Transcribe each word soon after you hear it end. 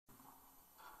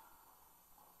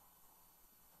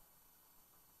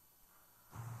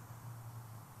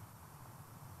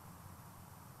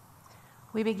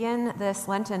We begin this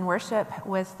Lenten worship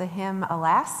with the hymn,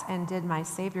 Alas, and Did My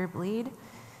Savior Bleed?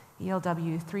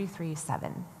 ELW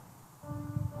 337.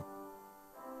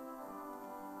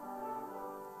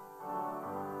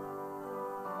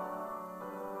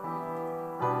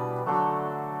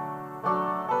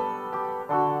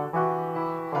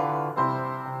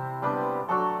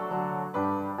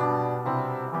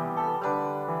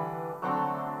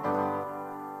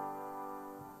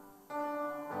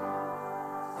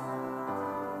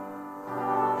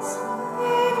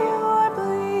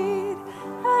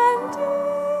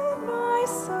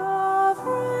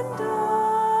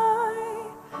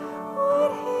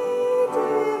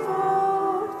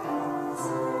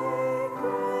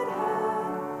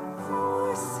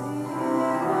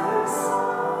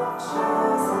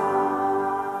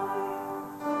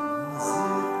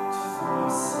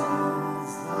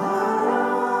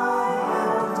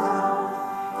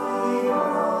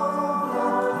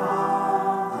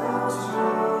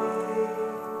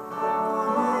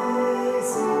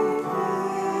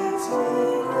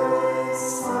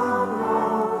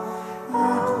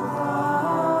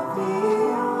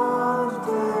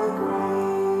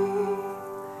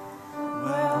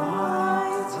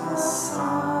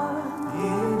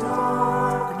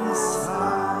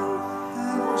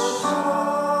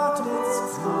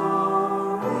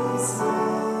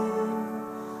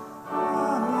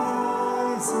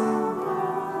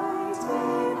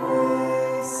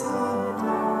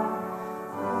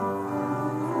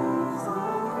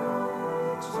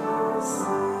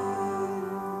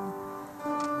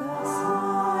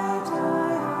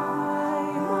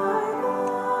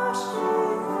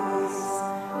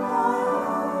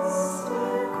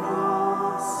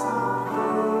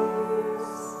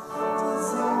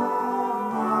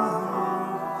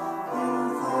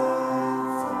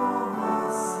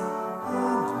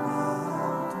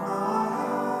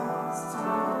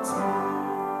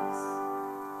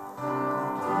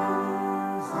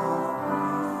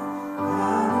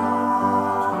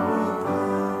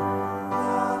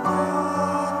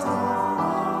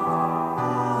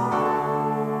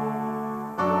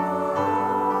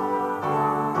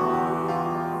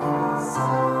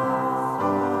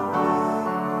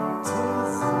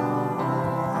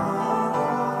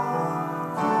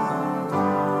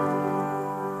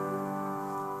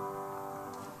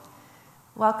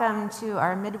 Welcome to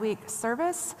our midweek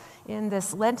service. In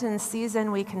this Lenten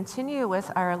season, we continue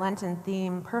with our Lenten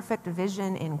theme, Perfect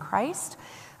Vision in Christ.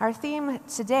 Our theme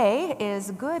today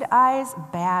is Good Eyes,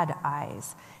 Bad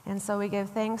Eyes. And so we give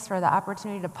thanks for the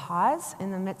opportunity to pause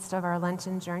in the midst of our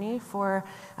Lenten journey for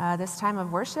this time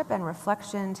of worship and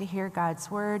reflection, to hear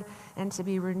God's word and to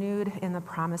be renewed in the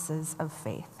promises of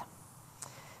faith.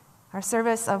 Our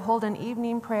service of Holden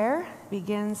evening prayer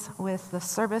begins with the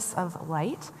service of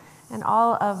light, and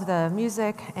all of the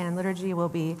music and liturgy will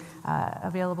be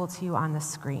available to you on the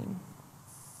screen.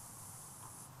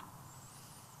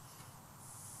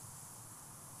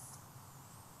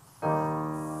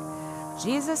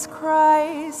 Jesus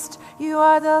Christ, you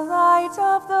are the light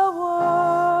of the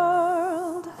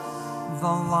world.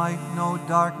 The light no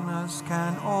darkness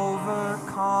can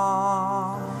overcome.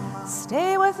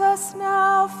 Stay with us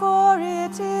now, for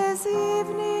it is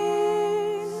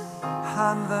evening,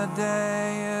 and the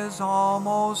day is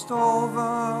almost over.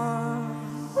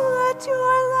 Let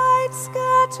your light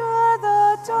scatter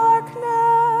the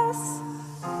darkness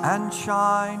and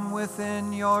shine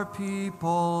within your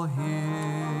people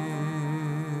here.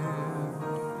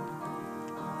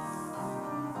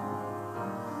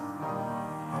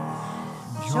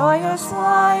 Joyous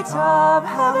light of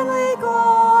heavenly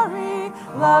glory,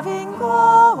 loving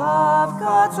glow of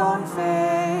God's own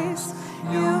face,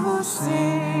 you who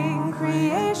sing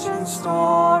creation's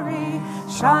story,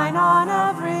 shine on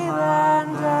every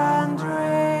land and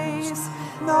race.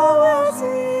 Though as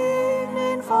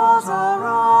evening falls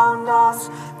around us,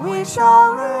 we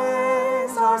shall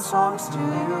raise our songs to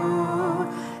you.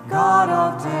 God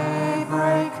of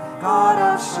daybreak, God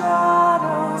of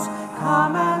shadows,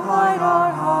 come and light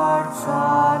our hearts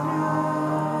anew.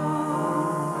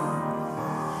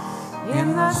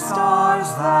 In the stars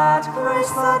that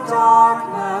grace the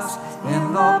darkness,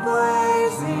 in the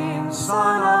blazing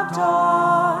sun of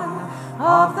dawn,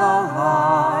 of the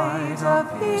light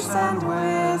of peace and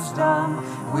wisdom,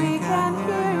 we can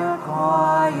hear your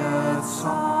quiet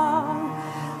song.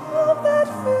 Love that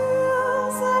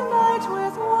fills the night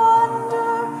with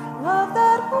wonder, love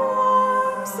that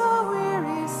warms the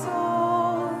weary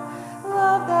soul,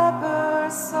 love that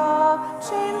bursts all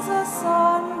chains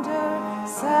asunder,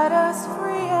 set us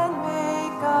free and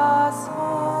make us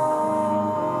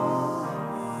whole.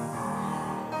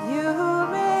 You who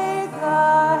made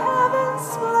the heavens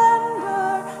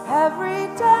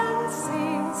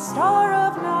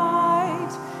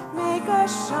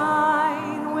us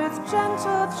shine with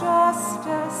gentle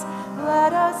justice.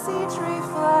 Let us each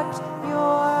reflect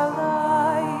your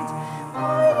light.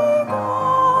 Mighty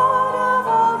God of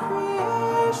all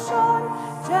creation,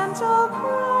 gentle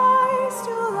Christ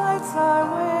who lights our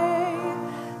way,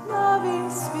 loving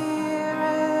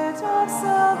Spirit of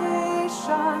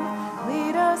salvation,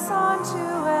 lead us on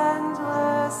to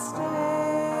endless day.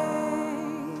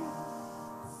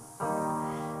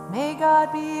 May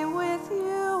God be with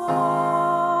you all.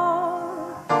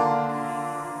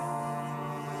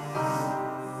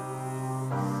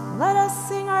 Let us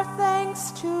sing our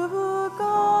thanks to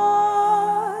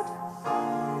God.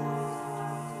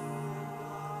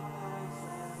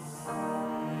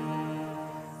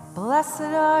 Blessed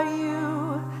are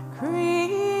you,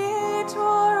 Creator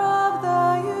of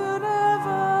the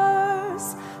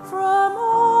universe. From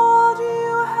old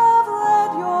you have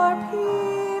led your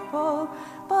people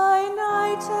by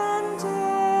night and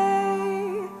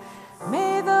day.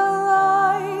 May the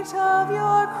light of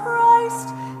your Christ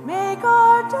make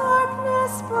our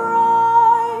darkness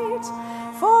bright.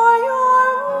 For your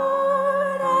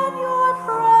word and your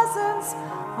presence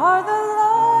are the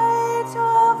light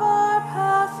of our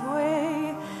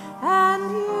pathway,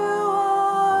 and you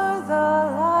are the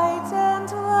light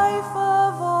and life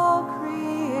of all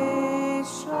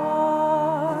creation.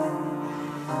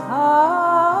 Amen.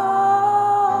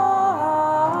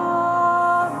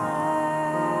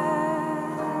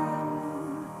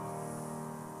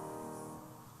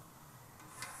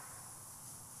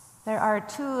 There are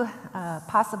two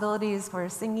possibilities for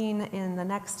singing in the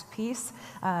next piece.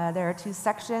 There are two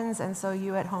sections, and so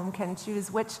you at home can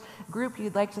choose which group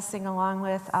you'd like to sing along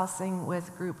with. I'll sing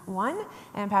with group 1,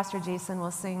 and Pastor Jason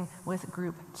will sing with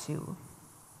group 2.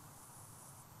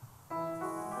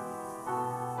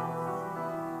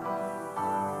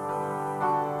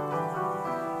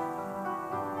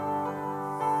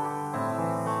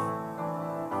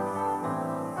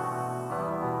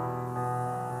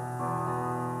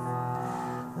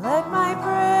 Let my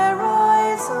prayer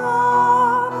rise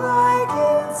up like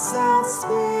incense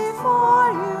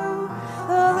before you,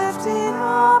 the lifting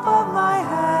up of my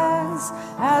hands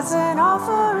as an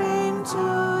offering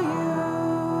to you.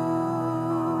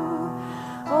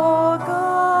 Oh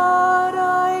God,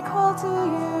 I call to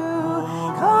you,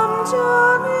 come to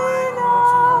me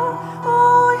now.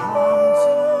 Oh,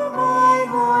 hear my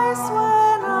voice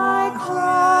when I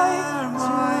cry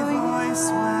to you.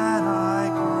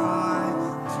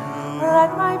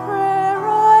 Let my prayer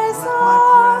rise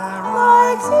up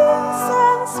like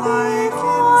incense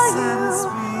before you,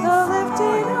 the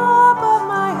lifting up of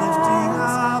my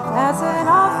hands as an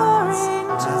offering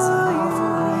to you.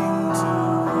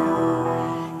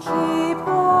 Keep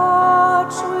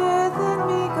watch within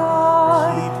me,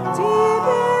 God, deep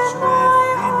in my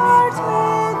heart.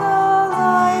 May the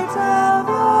light of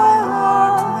your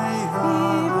love be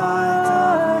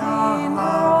burning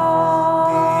bright.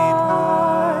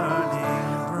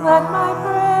 Let my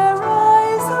prayer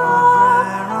rise up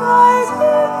like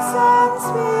incense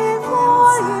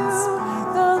before you,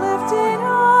 the lifting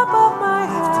up of my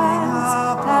hands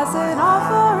as an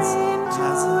offering to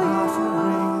you.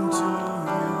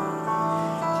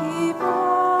 Keep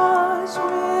watch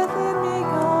within me,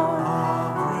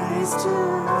 God. Praise to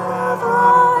love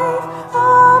life,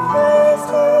 all praise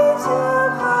be to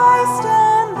Christ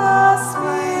and the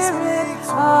Spirit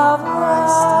of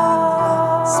love.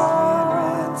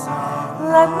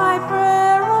 Let my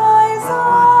prayer rise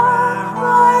up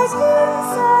like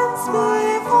incense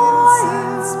before you,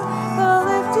 the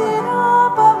lifting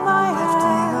up of my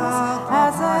hands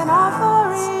as an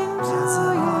offering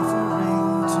to you.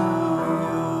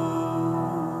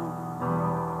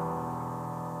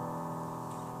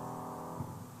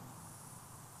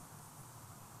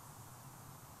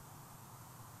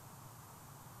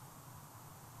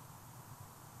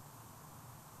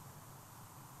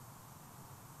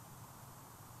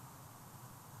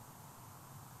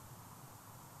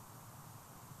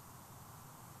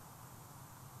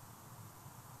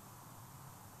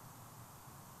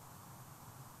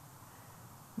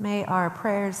 May our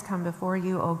prayers come before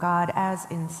you, O God, as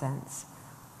incense,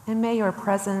 and may your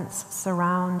presence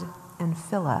surround and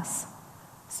fill us,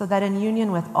 so that in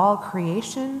union with all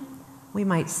creation, we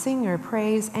might sing your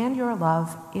praise and your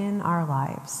love in our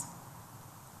lives.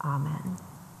 Amen.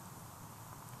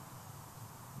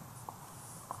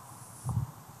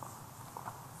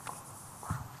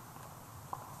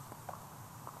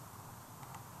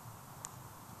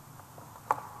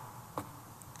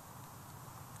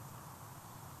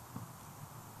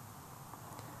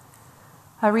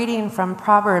 A reading from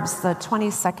Proverbs, the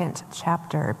 22nd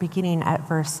chapter, beginning at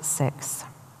verse 6.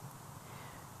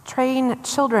 Train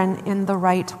children in the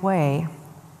right way,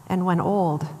 and when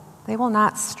old, they will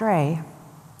not stray.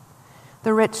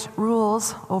 The rich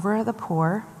rules over the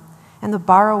poor, and the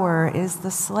borrower is the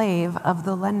slave of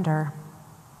the lender.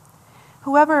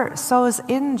 Whoever sows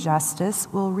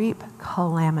injustice will reap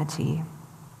calamity,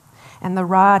 and the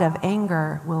rod of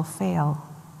anger will fail.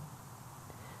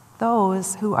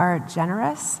 Those who are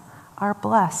generous are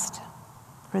blessed,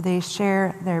 for they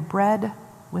share their bread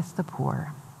with the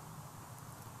poor.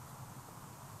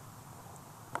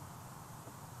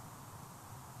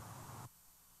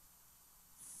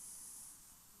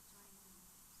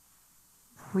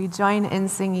 We join in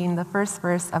singing the first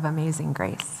verse of Amazing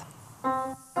Grace.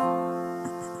 Amazing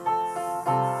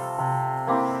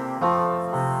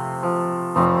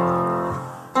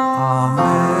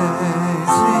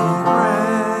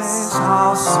grace,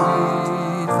 how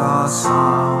sweet the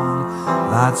sound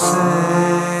that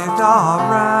saved a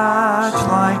wretch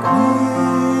like me.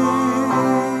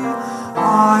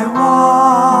 I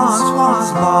once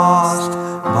was lost,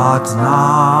 but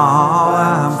now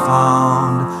am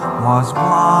found, was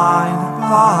blind,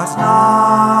 but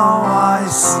now I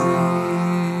see.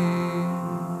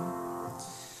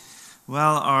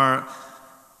 Well,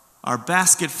 our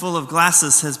basket full of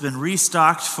glasses has been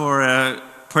restocked for a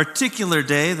particular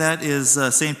day. That is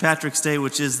St. Patrick's Day,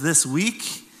 which is this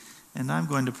week. And I'm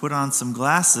going to put on some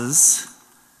glasses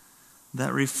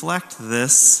that reflect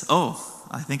this. Oh,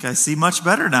 I think I see much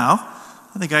better now.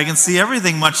 I think I can see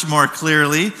everything much more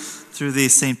clearly through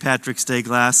these St. Patrick's Day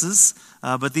glasses.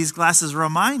 But these glasses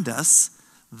remind us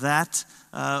that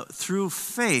through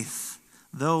faith,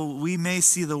 though we may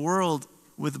see the world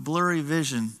with blurry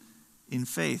vision, in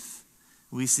faith,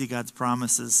 we see God's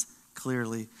promises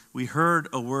clearly. We heard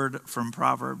a word from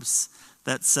Proverbs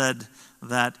that said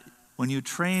that when you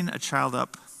train a child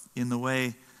up in the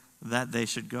way that they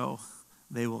should go,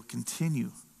 they will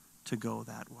continue to go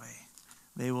that way.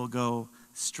 They will go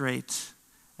straight,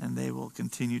 and they will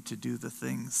continue to do the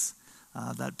things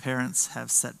that parents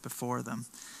have set before them.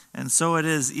 And so it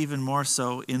is even more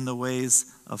so in the ways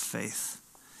of faith,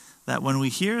 that when we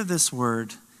hear this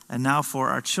word, and now for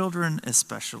our children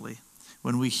especially,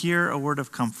 when we hear a word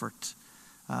of comfort,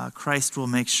 Christ will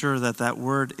make sure that that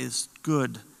word is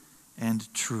good and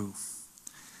true.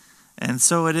 And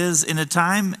so it is in a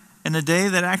time and a day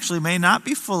that actually may not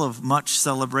be full of much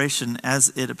celebration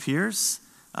as it appears,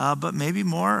 but maybe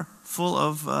more full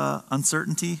of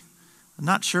uncertainty.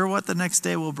 Not sure what the next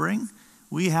day will bring.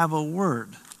 We have a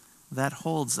word that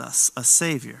holds us, a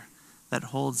Savior that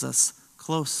holds us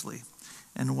closely.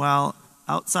 And while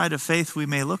outside of faith we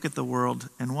may look at the world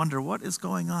and wonder what is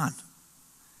going on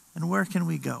and where can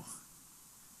we go?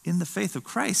 In the faith of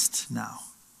Christ now,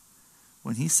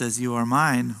 when he says, "You are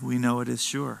mine," we know it is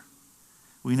sure.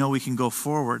 We know we can go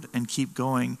forward and keep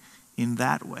going in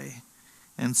that way.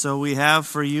 And so we have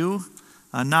for you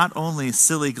not only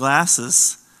silly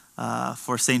glasses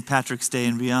for St. Patrick's Day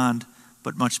and beyond,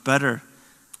 but much better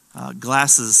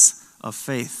glasses of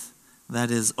faith. That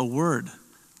is a word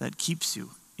that keeps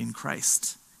you in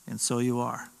Christ. And so you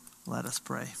are. Let us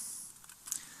pray.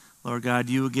 Lord God,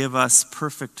 you give us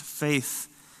perfect faith,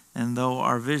 and though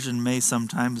our vision may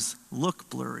sometimes look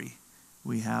blurry,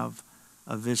 we have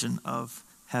a vision of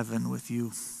heaven with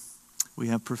you. We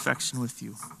have perfection with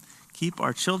you. Keep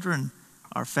our children,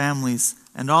 our families,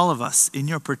 and all of us in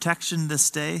your protection this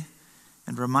day,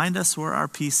 and remind us where our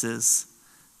peace is.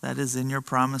 That is in your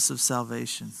promise of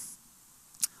salvation.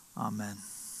 Amen.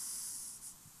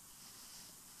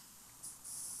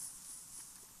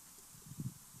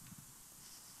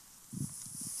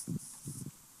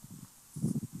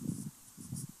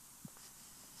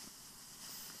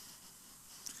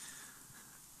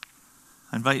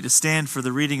 I invite you to stand for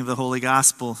the reading of the Holy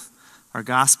Gospel. Our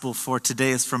Gospel for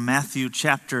today is from Matthew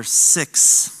chapter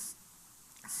 6.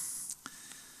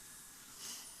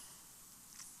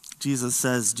 Jesus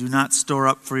says, "Do not store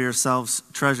up for yourselves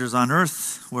treasures on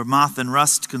earth, where moth and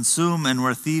rust consume and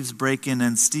where thieves break in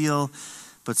and steal,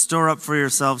 but store up for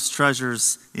yourselves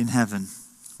treasures in heaven,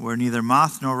 where neither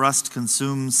moth nor rust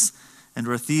consumes, and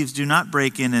where thieves do not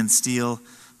break in and steal,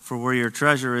 for where your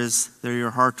treasure is, there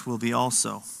your heart will be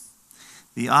also.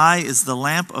 The eye is the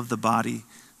lamp of the body,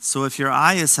 so if your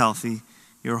eye is healthy,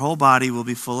 your whole body will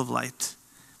be full of light.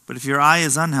 But if your eye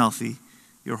is unhealthy,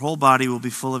 your whole body will be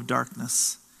full of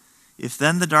darkness. If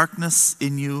then the light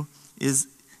in you is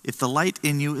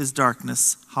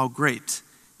darkness, how great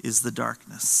is the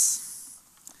darkness?"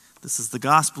 This is the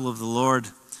gospel of the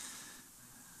Lord.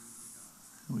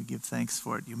 We give thanks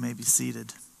for it. You may be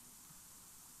seated.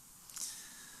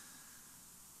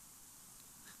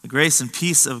 The grace and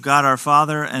peace of God our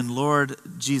Father and Lord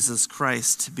Jesus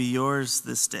Christ be yours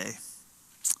this day.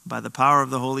 By the power of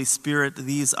the Holy Spirit,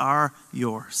 these are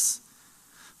yours.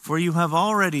 For you have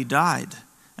already died,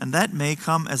 and that may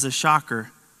come as a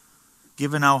shocker,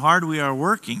 given how hard we are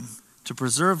working to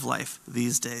preserve life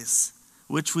these days,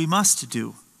 which we must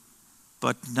do.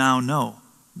 But now know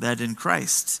that in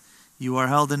Christ you are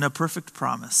held in a perfect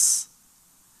promise.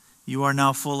 You are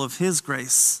now full of his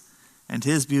grace and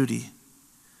his beauty.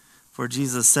 For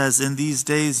Jesus says, in these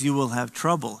days you will have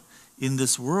trouble. In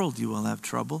this world you will have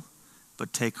trouble.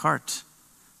 But take heart,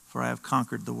 for I have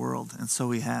conquered the world. And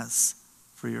so he has,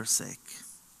 for your sake.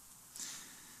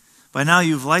 By now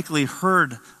you've likely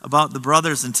heard about the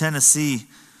brothers in Tennessee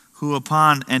who,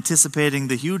 upon anticipating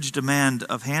the huge demand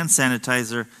of hand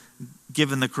sanitizer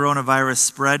given the coronavirus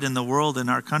spread in the world and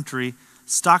our country,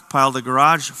 stockpiled a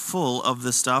garage full of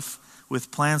the stuff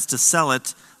with plans to sell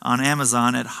it on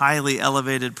Amazon at highly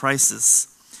elevated prices.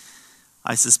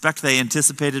 I suspect they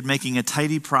anticipated making a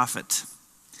tidy profit.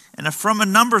 And from a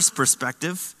numbers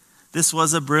perspective, this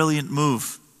was a brilliant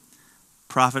move.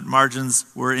 Profit margins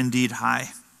were indeed high.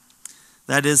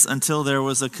 That is, until there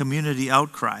was a community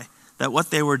outcry that what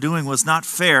they were doing was not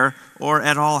fair or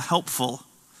at all helpful,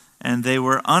 and they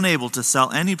were unable to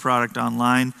sell any product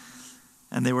online,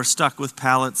 and they were stuck with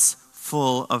pallets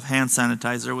full of hand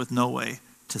sanitizer with no way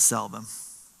to sell them.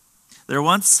 Their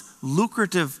once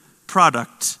lucrative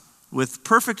product, with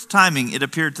perfect timing it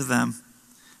appeared to them,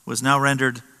 was now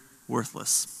rendered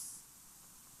worthless.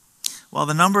 While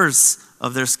the numbers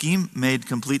of their scheme made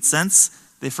complete sense,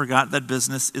 they forgot that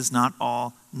business is not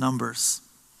all numbers,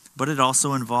 but it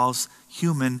also involves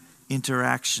human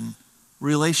interaction,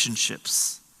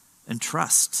 relationships, and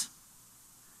trust.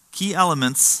 Key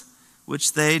elements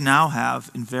which they now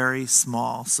have in very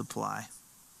small supply.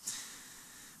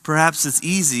 Perhaps it's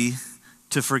easy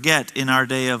to forget in our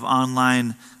day of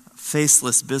online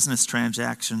faceless business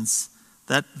transactions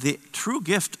that the true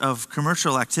gift of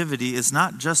commercial activity is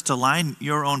not just to line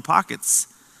your own pockets,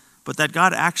 but that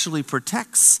God actually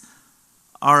protects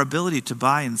our ability to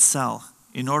buy and sell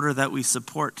in order that we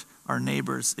support our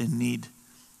neighbors in need.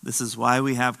 This is why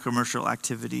we have commercial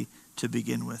activity to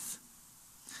begin with.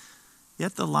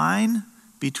 Yet the line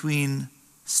between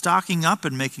stocking up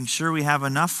and making sure we have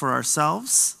enough for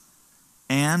ourselves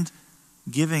and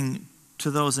giving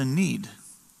to those in need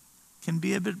can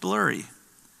be a bit blurry,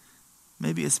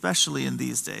 maybe especially in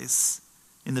these days,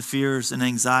 in the fears and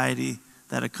anxiety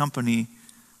that accompany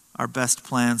our best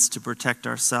plans to protect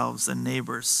ourselves and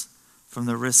neighbors from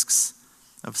the risks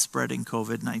of spreading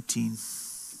COVID-19.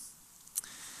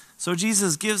 So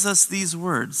Jesus gives us these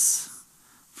words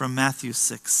from Matthew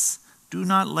 6. Do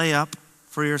not lay up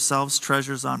for yourselves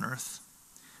treasures on earth,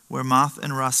 where moth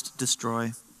and rust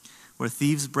destroy, where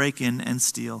thieves break in and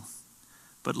steal.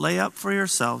 But lay up for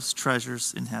yourselves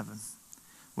treasures in heaven,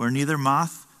 where neither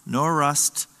moth nor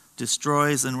rust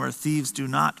destroys, and where thieves do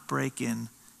not break in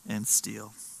and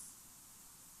steal.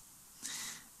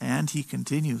 And he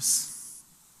continues,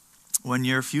 when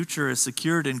your future is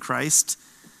secured in Christ,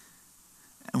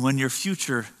 and when your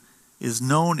future is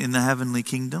known in the heavenly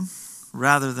kingdom,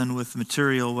 rather than with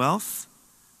material wealth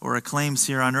or acclaims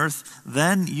here on earth,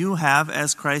 then you have,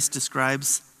 as Christ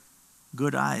describes,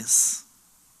 good eyes,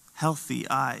 healthy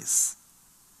eyes.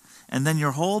 And then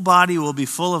your whole body will be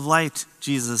full of light,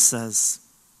 Jesus says.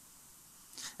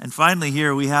 And finally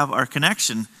here we have our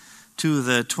connection to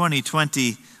the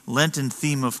 2020 Lenten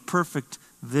theme of perfect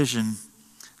vision.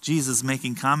 Jesus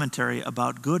making commentary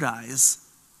about good eyes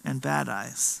and bad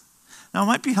eyes. Now, it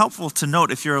might be helpful to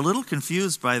note, if you're a little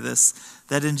confused by this,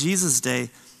 that in Jesus' day,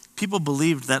 people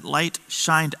believed that light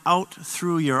shined out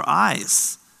through your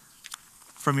eyes,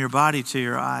 from your body to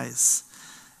your eyes,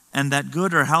 and that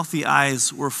good or healthy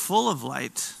eyes were full of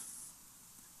light.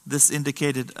 This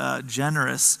indicated a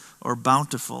generous or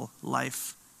bountiful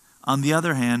life. On the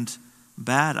other hand,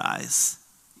 bad eyes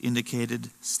indicated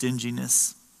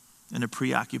stinginess and a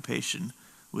preoccupation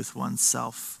with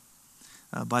oneself.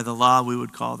 By the law, we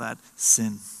would call that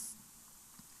sin.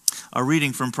 Our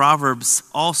reading from Proverbs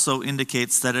also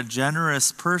indicates that a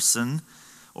generous person,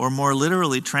 or more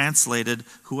literally translated,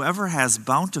 whoever has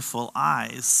bountiful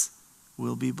eyes,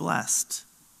 will be blessed.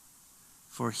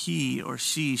 For he or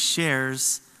she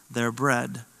shares their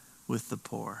bread with the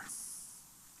poor.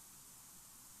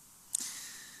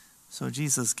 So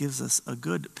Jesus gives us a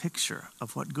good picture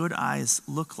of what good eyes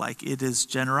look like. It is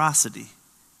generosity.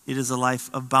 It is a life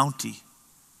of bounty,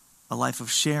 a life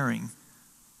of sharing,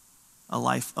 a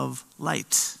life of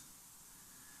light.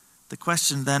 The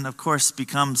question then, of course,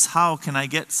 becomes, how can I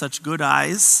get such good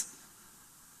eyes?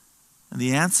 And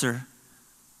the answer,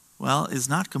 well, is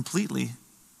not completely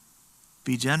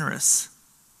Be generous,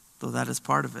 though that is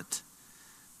part of it.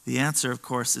 The answer, of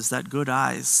course, is that good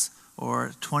eyes,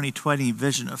 or 20/20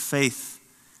 vision of faith,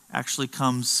 actually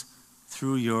comes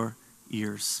through your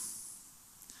ears.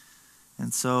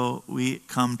 And so we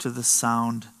come to the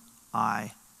sound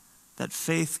eye, that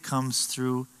faith comes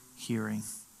through hearing.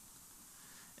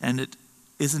 And it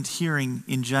isn't hearing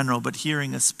in general, but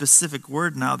hearing a specific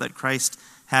word now that Christ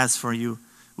has for you,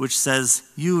 which says,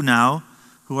 you now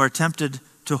who are tempted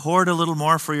to hoard a little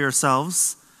more for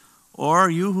yourselves, or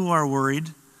you who are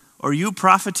worried, or you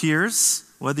profiteers,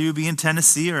 whether you be in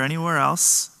Tennessee or anywhere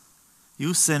else,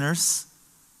 you sinners,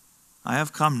 I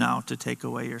have come now to take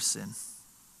away your sin.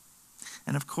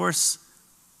 And of course,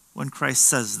 when Christ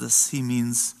says this, he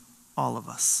means all of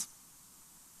us.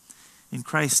 In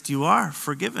Christ, you are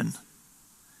forgiven.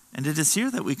 And it is here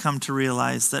that we come to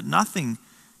realize that nothing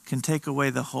can take away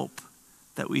the hope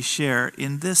that we share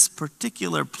in this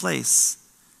particular place,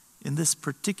 in this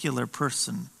particular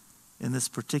person, in this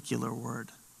particular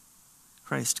word.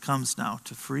 Christ comes now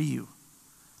to free you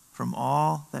from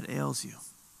all that ails you.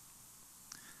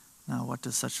 Now, what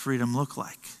does such freedom look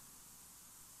like?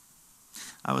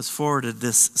 I was forwarded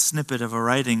this snippet of a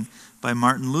writing by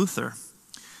Martin Luther,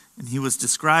 and he was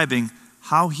describing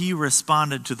how he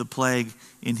responded to the plague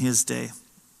in his day.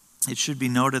 It should be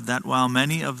noted that while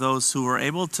many of those who were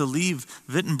able to leave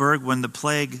Wittenberg when the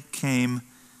plague came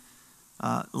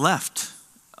left,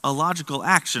 a logical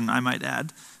action, I might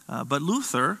add, but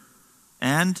Luther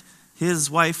and his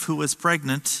wife, who was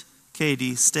pregnant,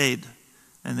 Katie, stayed,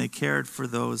 and they cared for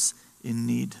those in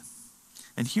need.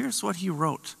 And here's what he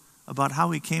wrote about how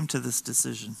he came to this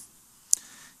decision.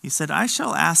 He said, I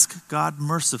shall ask God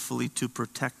mercifully to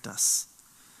protect us.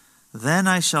 Then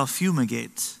I shall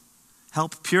fumigate,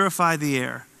 help purify the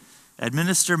air,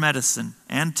 administer medicine,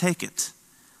 and take it.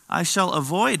 I shall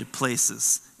avoid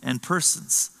places and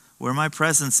persons where my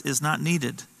presence is not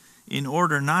needed, in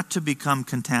order not to become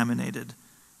contaminated,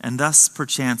 and thus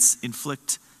perchance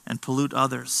inflict and pollute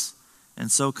others,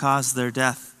 and so cause their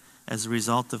death as a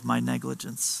result of my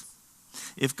negligence.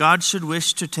 If God should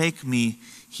wish to take me,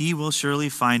 he will surely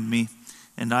find me,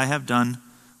 and I have done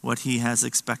what he has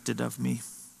expected of me.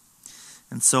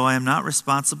 And so I am not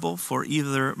responsible for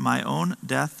either my own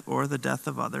death or the death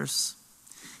of others.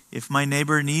 If my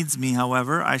neighbor needs me,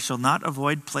 however, I shall not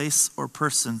avoid place or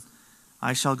person.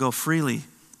 I shall go freely,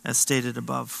 as stated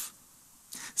above.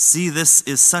 See, this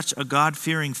is such a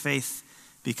God-fearing faith,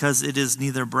 because it is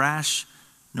neither brash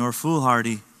nor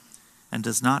foolhardy, and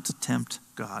does not tempt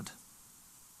God.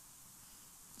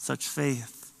 Such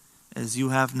faith as you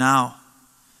have now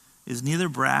is neither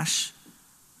brash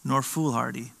nor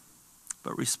foolhardy,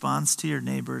 but responds to your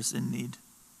neighbors in need.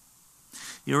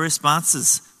 Your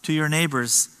responses to your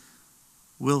neighbors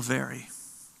will vary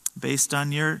based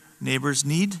on your neighbor's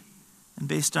need and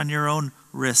based on your own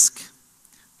risk.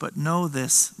 But know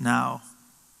this now.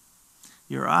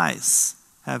 Your eyes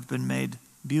have been made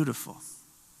beautiful,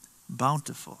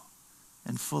 bountiful,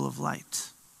 and full of light,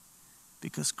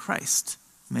 because Christ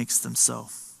makes them so.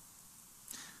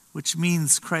 Which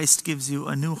means Christ gives you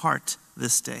a new heart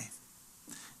this day,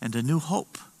 and a new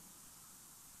hope,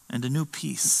 and a new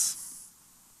peace.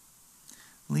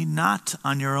 Lean not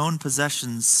on your own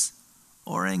possessions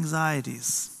or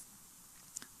anxieties,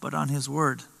 but on his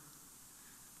word,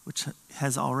 which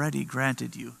has already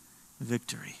granted you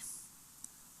victory.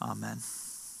 Amen.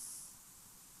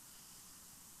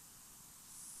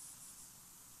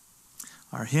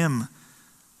 Our hymn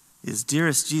is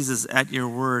Dearest Jesus, at your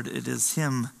word. It is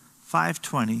hymn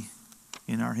 520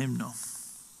 in our hymnal.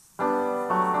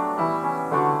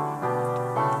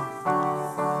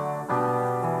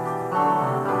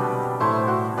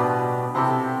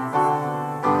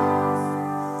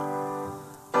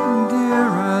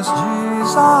 Dearest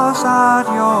Jesus, at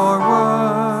your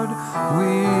word,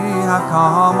 we have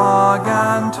come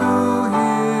again to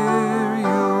hear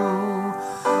you.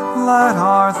 Let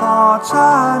our thoughts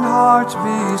and hearts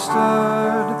be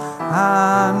stirred,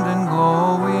 and in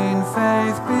glowing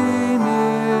faith be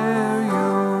near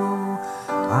you.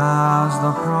 As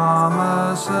the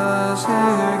promises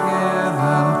here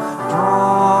given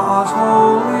draw us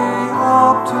wholly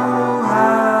up to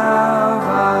heaven,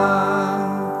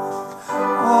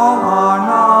 all our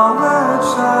knowledge,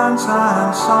 sense,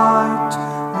 and sight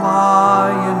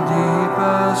lie in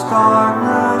deepest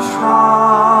darkness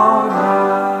shrouded,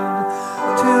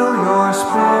 till your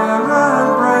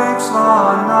Spirit breaks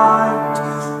the night,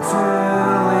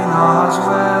 filling us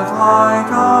with light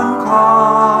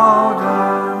unclouded.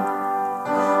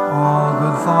 All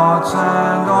good thoughts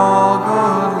and all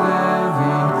good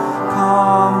living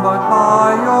come but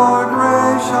by your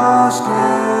gracious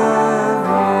giving.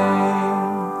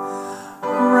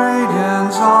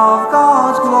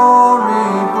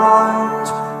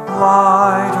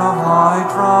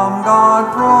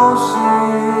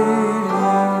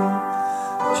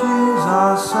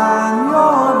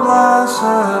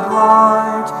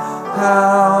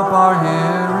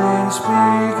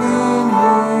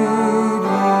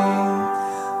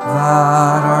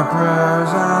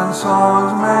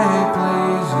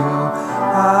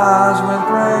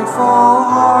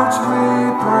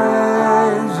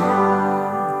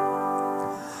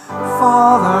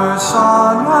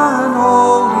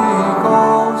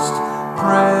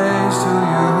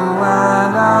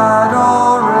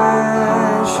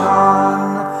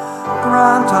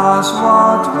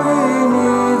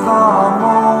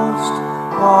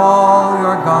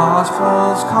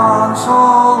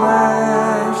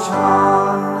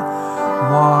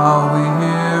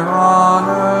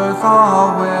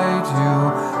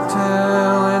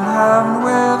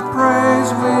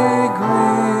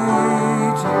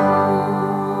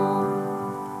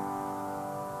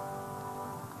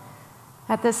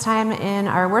 At this time in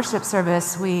our worship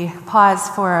service, we pause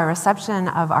for a reception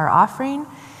of our offering.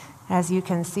 As you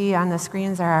can see on the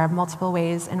screens, there are multiple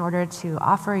ways in order to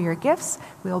offer your gifts.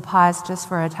 We will pause just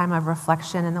for a time of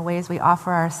reflection in the ways we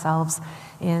offer ourselves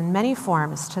in many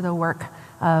forms to the work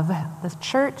of the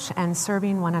church and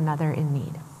serving one another in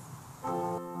need.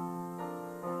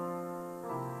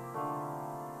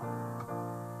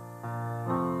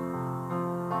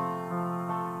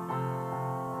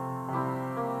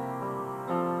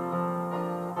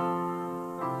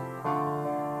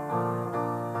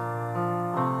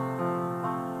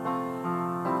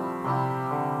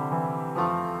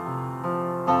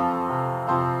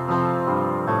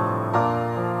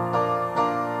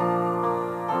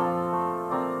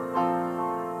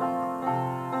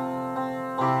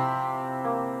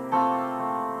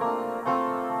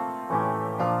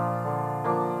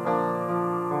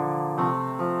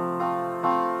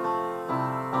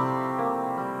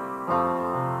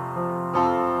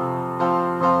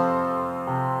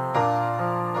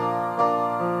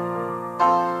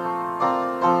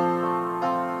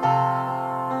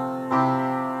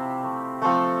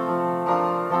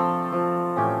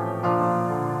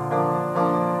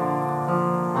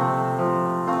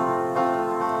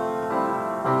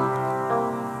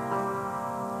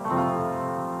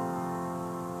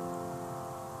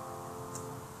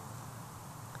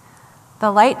 The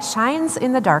light shines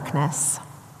in the darkness,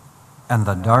 and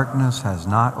the darkness has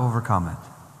not overcome it.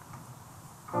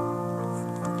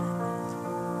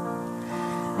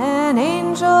 An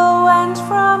angel went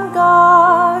from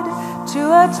God to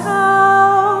a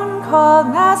town called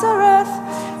Nazareth,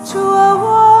 to a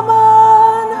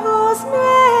woman whose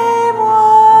name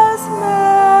was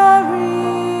Mary.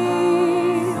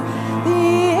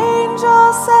 The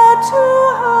angel said to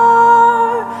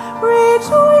her,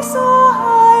 "Rejoice, O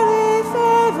highly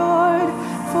favored,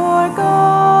 for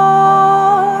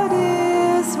God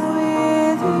is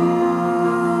with you.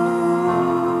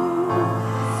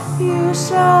 You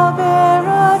shall bear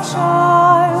a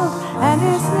child, and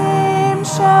his name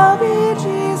shall be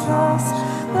Jesus,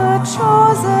 the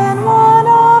chosen one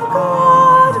of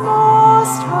God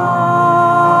Most High."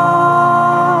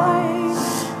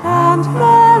 And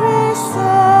Mary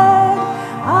said,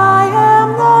 "I am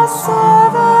the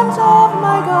servant of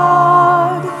my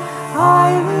God. I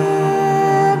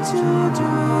live to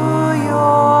do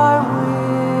your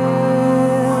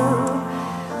will.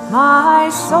 My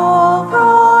soul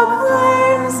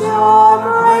proclaims your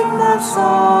greatness, O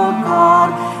God,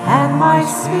 and my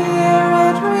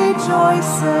spirit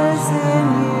rejoices in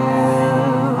you.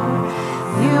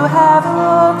 You have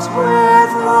looked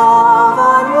with love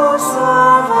on your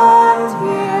servant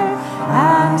here,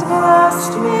 and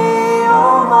blessed me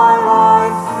all my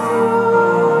life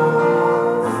through.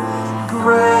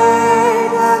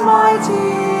 Great and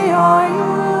mighty are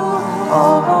you, O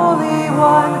Holy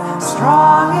One.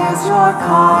 Strong is your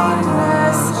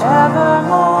kindness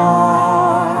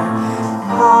evermore.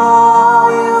 How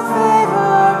you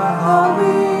favor the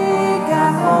weak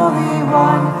and Holy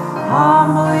One,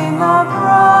 humbling the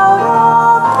proud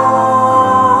of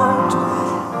heart.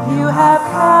 You have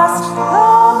cast the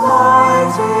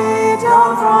mighty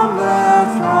down from their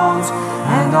thrones,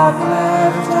 and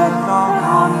uplifted the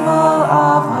humble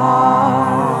of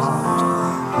heart.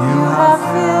 You have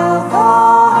filled the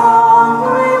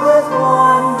hungry with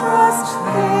wondrous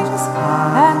things,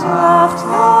 and left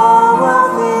the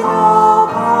wealthy no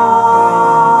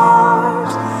part.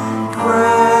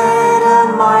 Great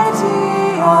and mighty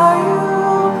are you,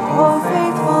 O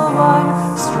faithful one.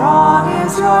 Strong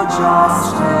is your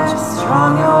justice,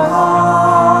 strong your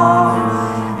love.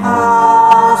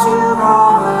 As you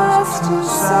promised to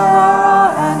Sarah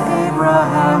and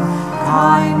Abraham,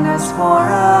 kindness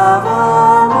forevermore.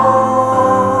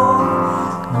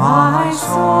 My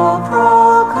soul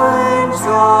proclaims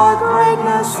your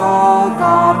greatness, O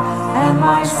God, and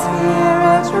my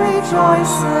spirit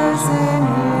rejoices in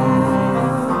you.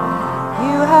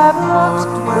 You have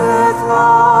looked with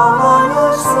love on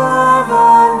your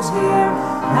servant here,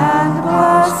 and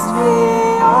blessed me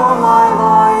all my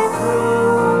life through.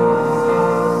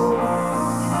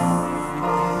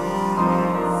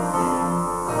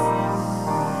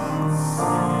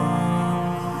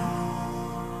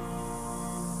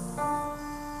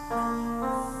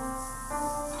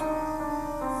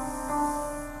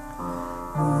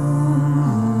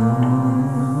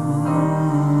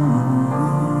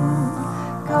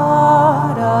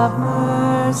 God of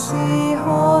mercy,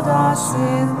 hold us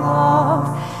in love.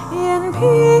 In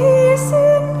peace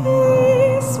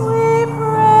we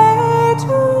pray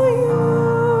to you.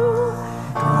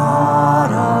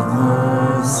 God of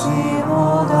mercy,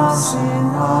 hold us in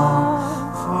love.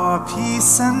 For peace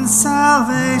peace and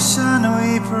salvation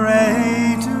we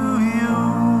pray to you.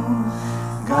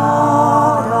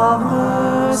 God of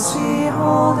mercy,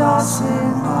 hold us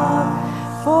in love.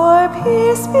 For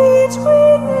peace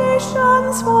between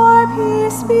nations, for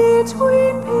peace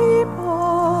between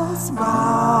peoples.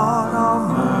 God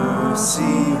of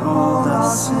mercy, hold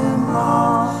us in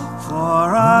love.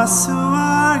 For us who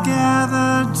are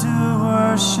gathered to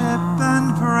worship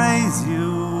and praise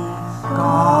you.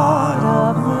 God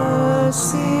of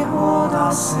mercy, hold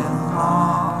us in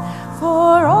love.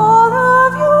 For all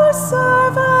of your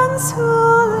servants who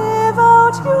live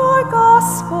out your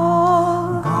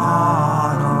gospel.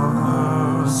 God of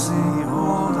mercy,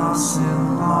 hold us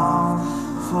in love.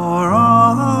 For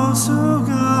all those who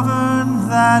govern,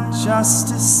 that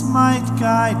justice might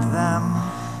guide them.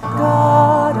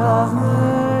 God of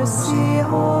mercy,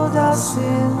 hold us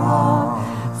in love.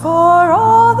 For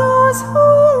all those who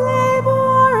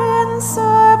labor in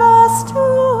service to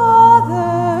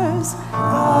others.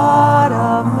 God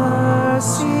of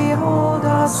mercy, hold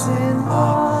us in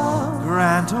love.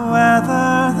 Grant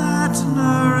weather that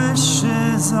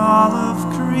nourishes all of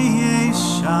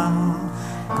creation.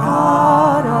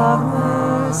 God of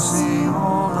mercy,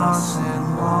 hold us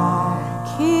in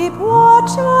love. keep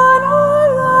watch on our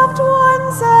loved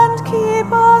ones and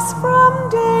keep us from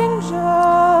danger.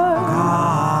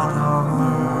 God of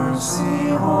mercy,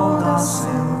 hold us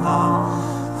in love.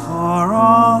 For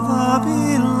all the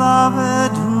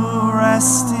beloved who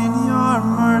rest in your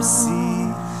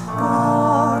mercy.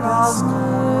 God of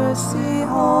mercy,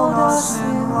 hold us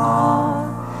in love.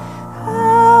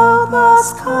 Help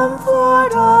us,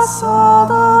 comfort us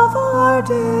all of our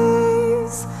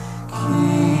days.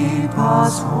 Keep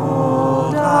us,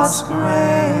 hold us,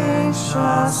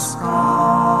 gracious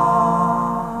God.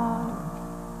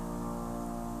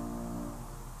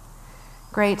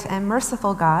 Great and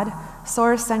merciful God,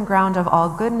 source and ground of all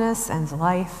goodness and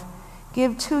life,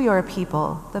 give to your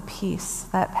people the peace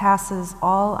that passes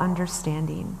all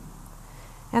understanding,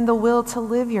 and the will to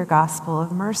live your gospel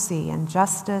of mercy and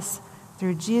justice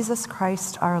through Jesus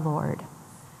Christ our Lord.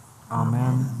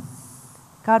 Amen.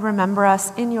 God, remember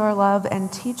us in your love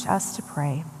and teach us to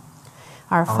pray.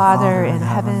 Our Father in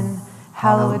heaven,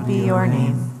 hallowed be your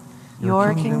name.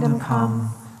 Your kingdom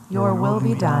come, your will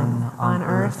be done, on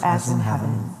earth as in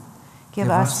heaven. Give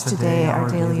us today our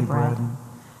daily bread.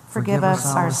 Forgive us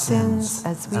our sins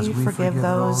as we forgive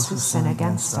those who sin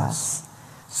against us.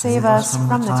 Save us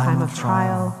from the time of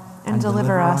trial and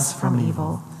deliver us from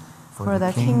evil. For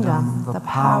the kingdom, the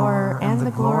power, and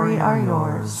the glory are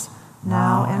yours,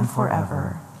 now and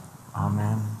forever.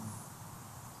 Amen.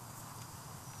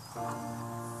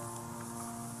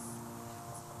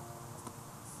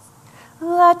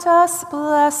 Let us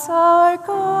bless our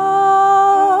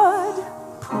God.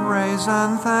 Praise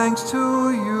and thanks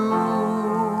to you.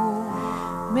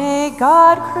 May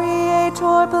God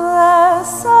Creator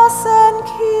bless us and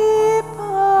keep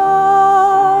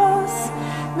us.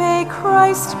 May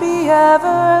Christ be ever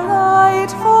light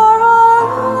for our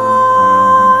lives.